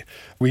play.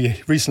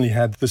 We recently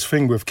had this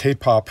thing with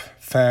K-pop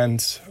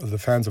fans, the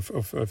fans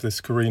of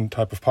this Korean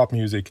type of pop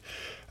music,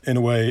 in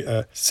a way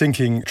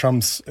syncing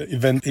Trump's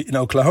event in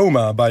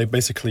Oklahoma by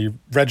basically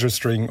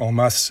registering en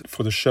masse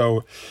for the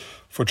show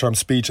for Trump's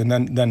speech and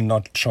then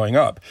not showing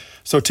up.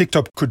 So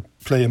TikTok could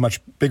play a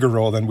much bigger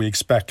role than we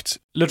expect.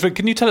 Ludwig,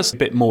 can you tell us a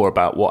bit more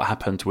about what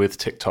happened with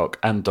TikTok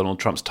and Donald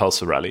Trump's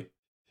Tulsa rally?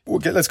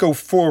 Okay, let's go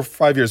 4 or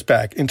 5 years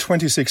back. In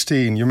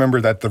 2016, you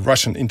remember that the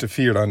Russian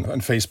interfered on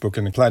Facebook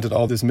and planted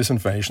all this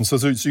misinformation. So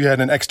you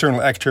had an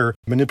external actor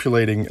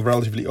manipulating a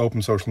relatively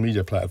open social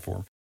media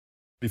platform.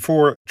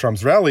 Before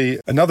Trump's rally,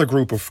 another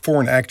group of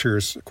foreign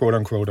actors, quote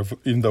unquote,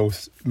 even though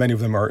many of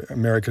them are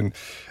American,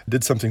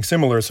 did something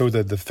similar, so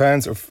that the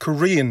fans of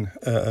Korean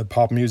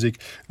pop music,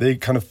 they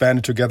kind of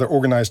banded together,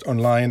 organized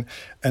online,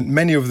 and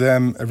many of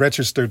them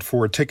registered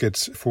for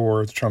tickets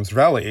for Trump's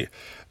rally,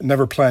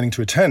 never planning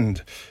to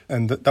attend.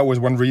 And that was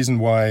one reason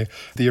why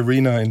the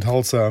arena in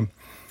Tulsa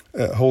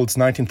holds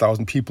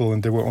 19,000 people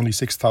and there were only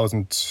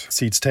 6,000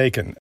 seats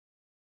taken.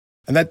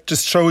 And that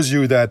just shows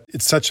you that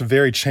it's such a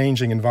very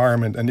changing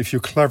environment. And if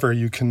you're clever,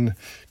 you can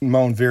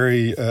mount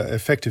very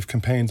effective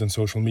campaigns on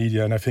social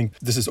media. And I think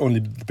this is only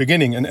the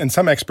beginning. And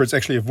some experts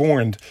actually have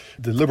warned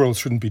the liberals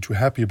shouldn't be too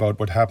happy about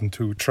what happened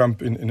to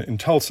Trump in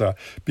Tulsa,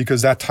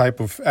 because that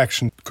type of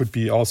action could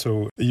be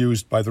also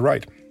used by the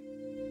right.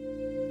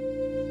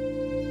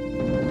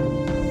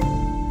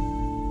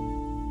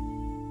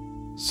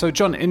 So,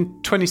 John,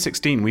 in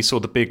 2016, we saw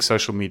the big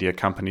social media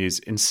companies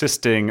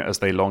insisting, as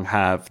they long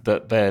have,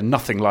 that they're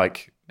nothing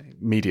like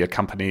media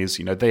companies.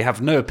 You know, they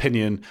have no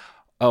opinion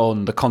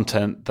on the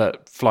content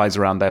that flies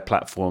around their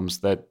platforms,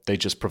 that they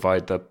just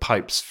provide the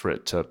pipes for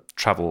it to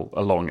travel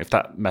along, if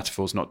that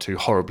metaphor's not too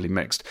horribly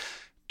mixed.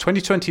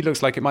 2020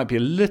 looks like it might be a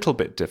little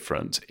bit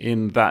different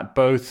in that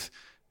both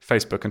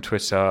Facebook and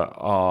Twitter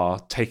are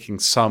taking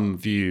some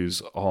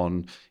views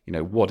on, you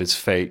know, what is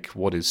fake,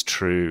 what is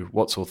true,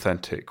 what's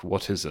authentic,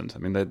 what isn't. I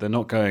mean, they're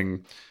not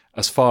going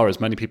as far as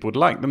many people would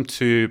like them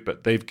to,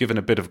 but they've given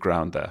a bit of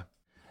ground there.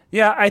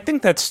 Yeah, I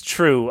think that's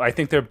true. I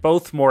think they're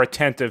both more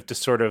attentive to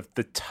sort of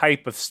the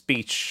type of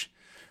speech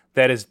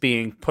that is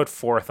being put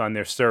forth on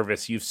their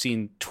service. You've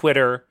seen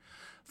Twitter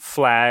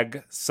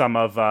flag some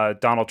of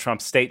Donald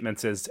Trump's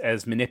statements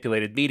as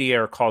manipulated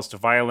media or calls to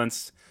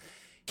violence.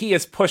 He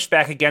has pushed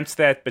back against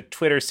that, but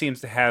Twitter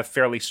seems to have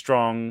fairly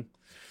strong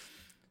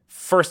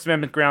First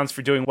Amendment grounds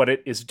for doing what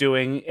it is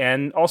doing,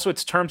 and also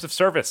its terms of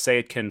service say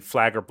it can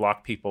flag or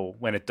block people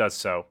when it does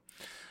so.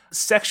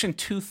 Section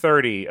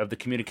 230 of the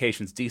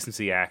Communications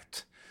Decency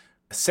Act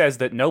says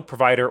that no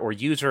provider or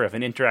user of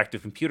an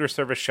interactive computer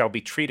service shall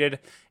be treated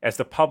as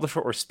the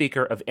publisher or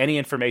speaker of any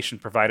information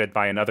provided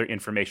by another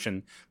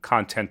information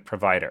content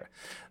provider.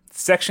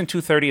 Section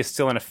 230 is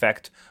still in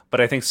effect, but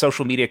I think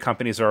social media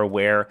companies are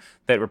aware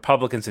that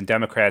Republicans and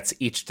Democrats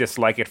each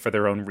dislike it for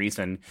their own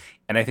reason,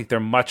 and I think they're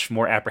much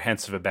more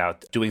apprehensive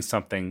about doing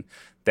something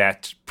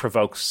that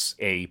provokes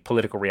a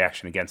political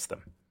reaction against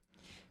them.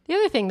 The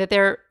other thing that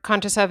they're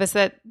conscious of is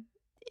that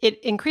it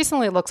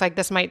increasingly looks like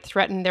this might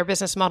threaten their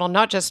business model,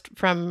 not just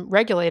from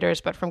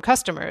regulators, but from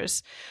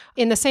customers.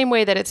 In the same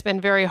way that it's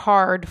been very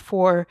hard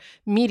for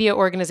media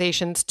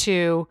organizations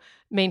to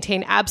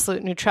maintain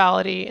absolute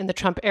neutrality in the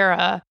Trump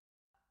era,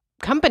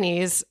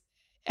 companies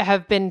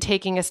have been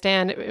taking a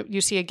stand.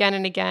 You see again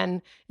and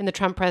again in the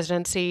Trump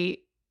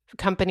presidency,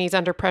 companies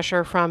under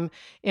pressure from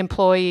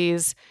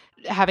employees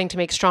having to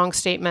make strong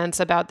statements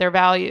about their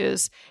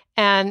values.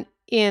 And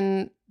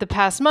in the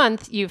past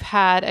month, you've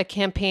had a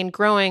campaign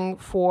growing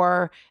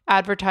for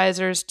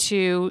advertisers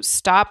to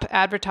stop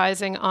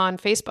advertising on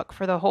Facebook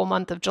for the whole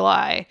month of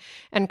July.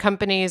 And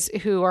companies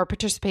who are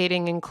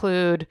participating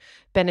include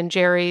Ben &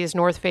 Jerry's,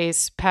 North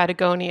Face,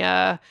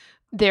 Patagonia.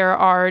 There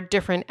are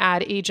different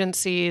ad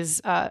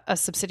agencies. A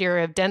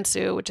subsidiary of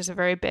Dentsu, which is a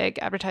very big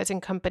advertising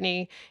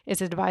company,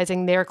 is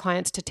advising their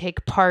clients to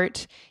take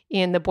part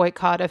in the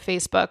boycott of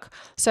Facebook.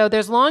 So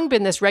there's long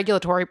been this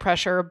regulatory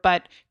pressure,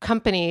 but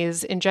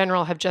companies in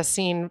general have just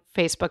seen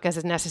Facebook as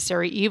a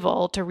necessary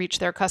evil to reach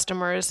their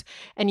customers.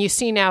 And you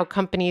see now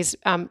companies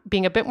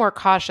being a bit more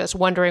cautious,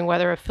 wondering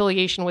whether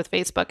affiliation with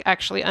Facebook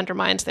actually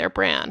undermines their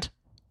brand.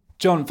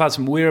 John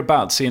Fasman, we're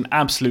about to see an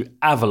absolute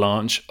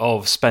avalanche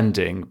of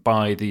spending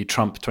by the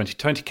Trump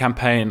 2020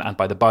 campaign and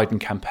by the Biden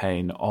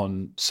campaign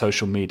on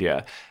social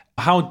media.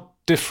 How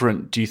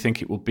different do you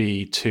think it will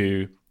be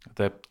to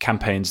the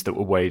campaigns that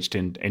were waged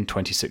in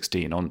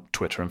 2016 on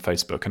Twitter and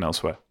Facebook and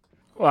elsewhere?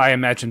 Well, I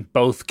imagine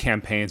both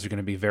campaigns are going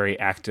to be very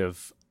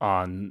active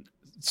on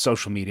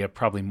social media,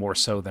 probably more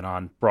so than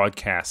on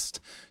broadcast.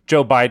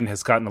 Joe Biden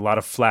has gotten a lot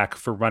of flack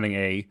for running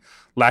a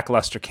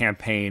lackluster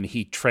campaign.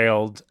 He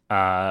trailed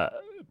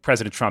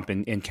President Trump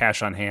in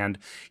cash on hand.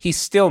 He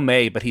still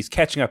may, but he's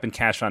catching up in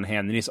cash on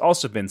hand, and he's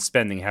also been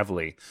spending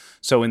heavily.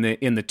 So in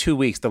the 2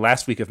 weeks, the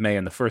last week of May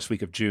and the first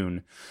week of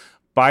June,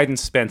 Biden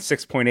spent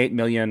 $6.8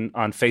 million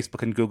on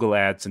Facebook and Google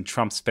ads, and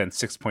Trump spent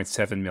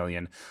 $6.7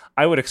 million.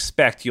 I would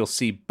expect you'll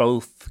see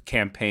both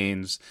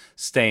campaigns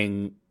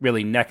staying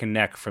really neck and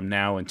neck from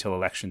now until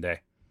Election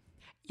Day.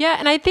 Yeah,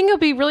 and I think it'll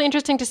be really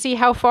interesting to see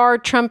how far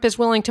Trump is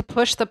willing to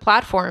push the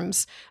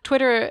platforms.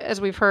 Twitter, as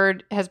we've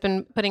heard, has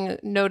been putting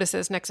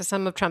notices next to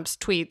some of Trump's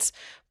tweets.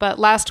 But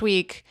last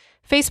week,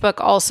 Facebook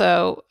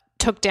also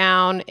took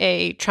down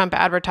a Trump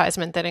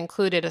advertisement that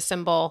included a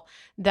symbol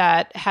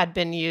that had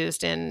been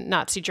used in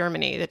Nazi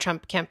Germany. The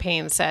Trump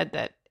campaign said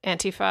that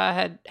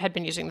Antifa had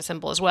been using the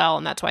symbol as well,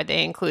 and that's why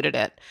they included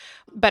it.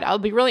 But it'll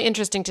be really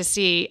interesting to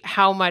see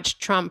how much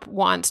Trump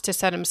wants to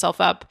set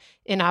himself up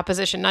in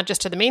opposition, not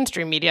just to the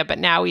mainstream media, but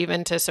now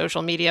even to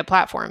social media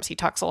platforms. He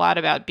talks a lot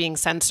about being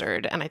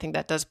censored, and I think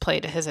that does play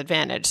to his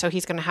advantage. So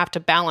he's going to have to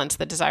balance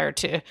the desire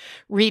to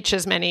reach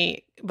as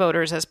many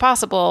voters as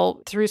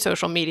possible through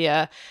social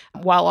media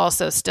while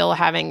also still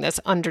having this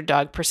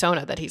underdog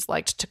persona that he's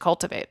liked to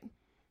cultivate.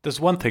 There's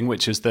one thing,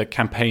 which is the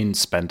campaign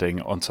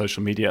spending on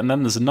social media. And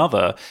then there's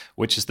another,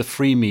 which is the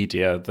free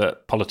media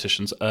that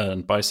politicians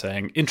earn by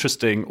saying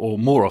interesting or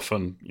more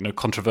often,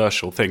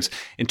 controversial things.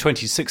 In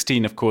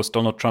 2016, of course,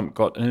 Donald Trump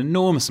got an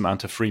enormous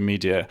amount of free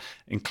media,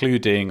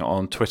 including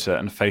on Twitter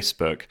and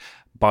Facebook,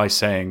 by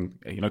saying,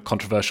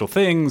 controversial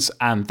things.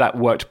 And that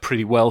worked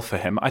pretty well for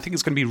him. I think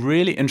it's going to be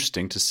really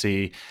interesting to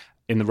see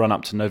in the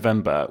run-up to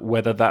November,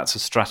 whether that's a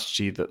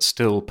strategy that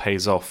still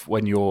pays off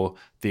when you're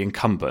the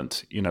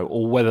incumbent,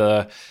 or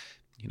whether,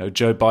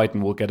 Joe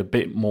Biden will get a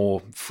bit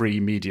more free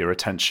media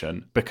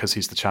attention because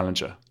he's the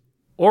challenger.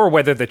 Or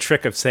whether the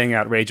trick of saying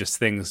outrageous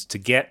things to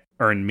get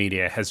earned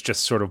media has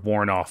just sort of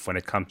worn off when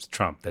it comes to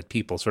Trump, that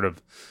people sort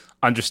of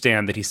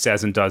understand that he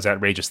says and does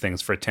outrageous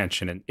things for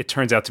attention, and it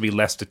turns out to be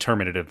less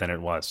determinative than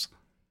it was.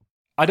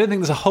 I don't think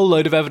there's a whole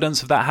load of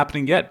evidence of that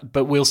happening yet,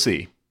 but we'll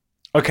see.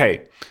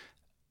 Okay.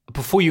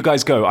 Before you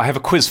guys go, I have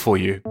a quiz for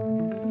you.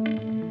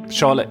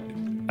 Charlotte,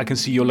 I can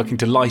see you're looking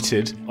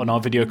delighted on our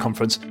video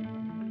conference.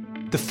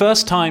 The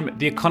first time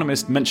The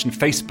Economist mentioned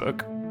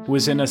Facebook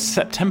was in a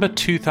September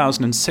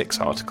 2006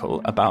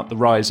 article about the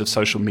rise of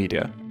social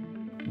media.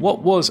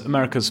 What was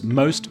America's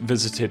most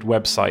visited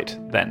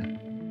website then?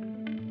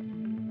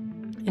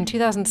 In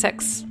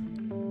 2006.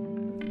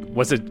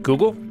 Was it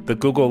Google? The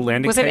Google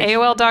landing page? Was it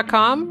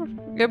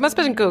AOL.com? It must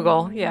have been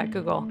Google. Yeah,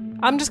 Google.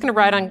 I'm just going to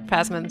ride on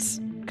Passman's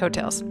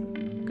coattails.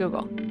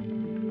 Google.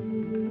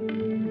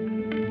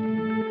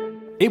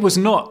 It was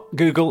not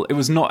Google. It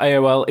was not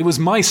AOL. It was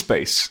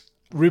MySpace.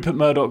 Rupert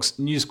Murdoch's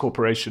News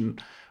Corporation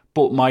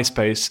bought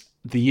MySpace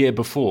the year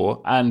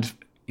before. And,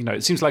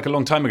 it seems like a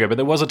long time ago, but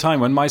there was a time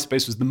when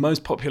MySpace was the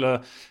most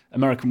popular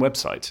American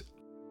website.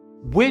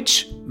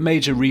 Which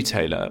major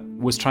retailer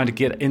was trying to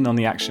get in on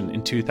the action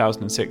in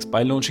 2006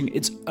 by launching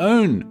its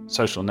own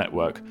social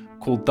network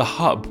called The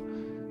Hub,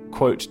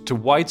 quote, to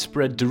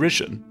widespread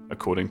derision,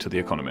 according to The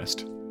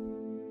Economist?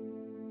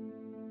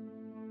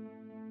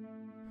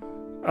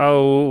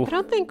 Oh. I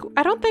don't think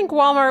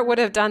Walmart would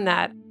have done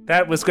that.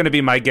 That was going to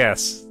be my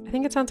guess. I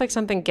think it sounds like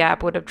something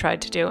Gap would have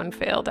tried to do and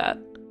failed at.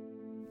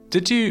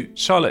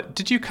 Charlotte,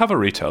 did you cover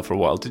retail for a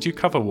while? Did you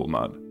cover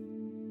Walmart?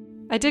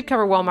 I did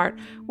cover Walmart.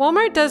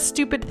 Walmart does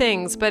stupid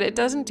things, but it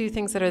doesn't do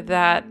things that are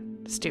that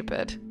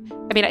stupid.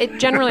 I mean,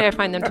 generally I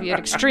find them to be an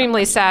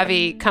extremely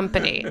savvy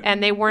company,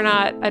 and they were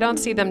not, I don't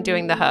see them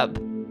doing The Hub.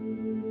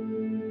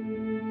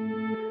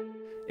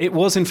 It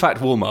was in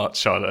fact Walmart,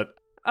 Charlotte.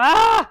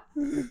 Ah!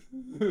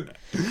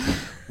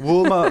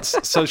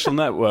 Walmart's social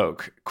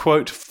network,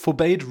 quote,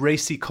 forbade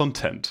racy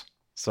content.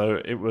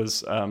 So it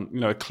was,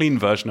 a clean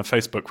version of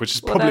Facebook, which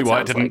is probably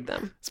why it didn't.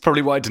 It's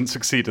probably why it didn't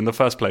succeed in the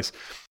first place.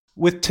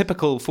 With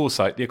typical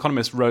foresight, The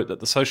Economist wrote that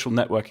the social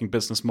networking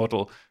business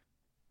model,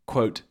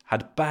 quote,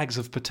 had bags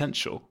of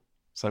potential.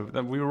 So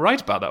we were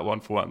right about that one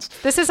for once.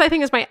 This is, I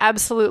think, is my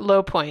absolute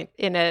low point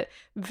in a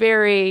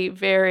very,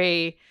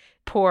 very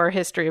poor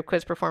history of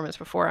quiz performance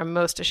before. I'm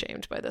most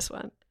ashamed by this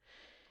one.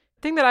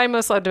 The thing that I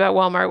most loved about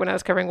Walmart when I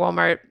was covering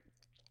Walmart,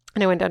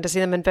 and I went down to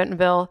see them in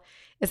Bentonville,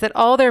 is that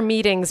all their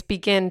meetings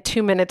begin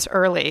 2 minutes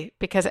early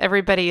because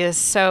everybody is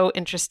so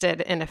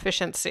interested in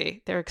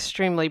efficiency. They're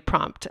extremely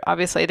prompt.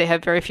 Obviously, they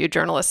have very few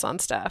journalists on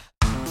staff.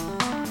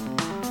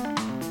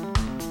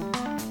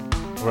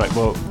 All right,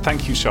 well,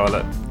 thank you,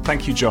 Charlotte.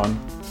 Thank you, John.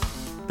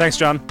 Thanks,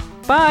 John.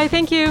 Bye,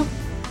 thank you.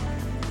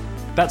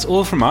 That's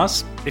all from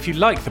us. If you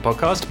like the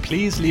podcast,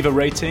 please leave a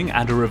rating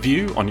and a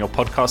review on your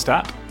podcast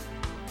app.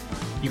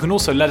 You can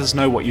also let us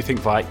know what you think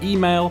via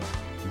email.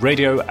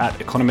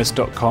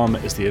 radio@economist.com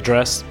is the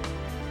address.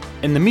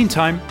 In the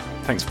meantime,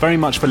 thanks very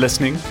much for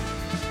listening.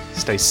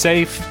 Stay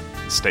safe,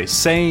 stay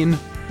sane,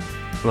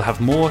 We'll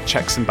have more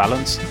Checks and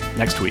Balance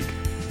next week.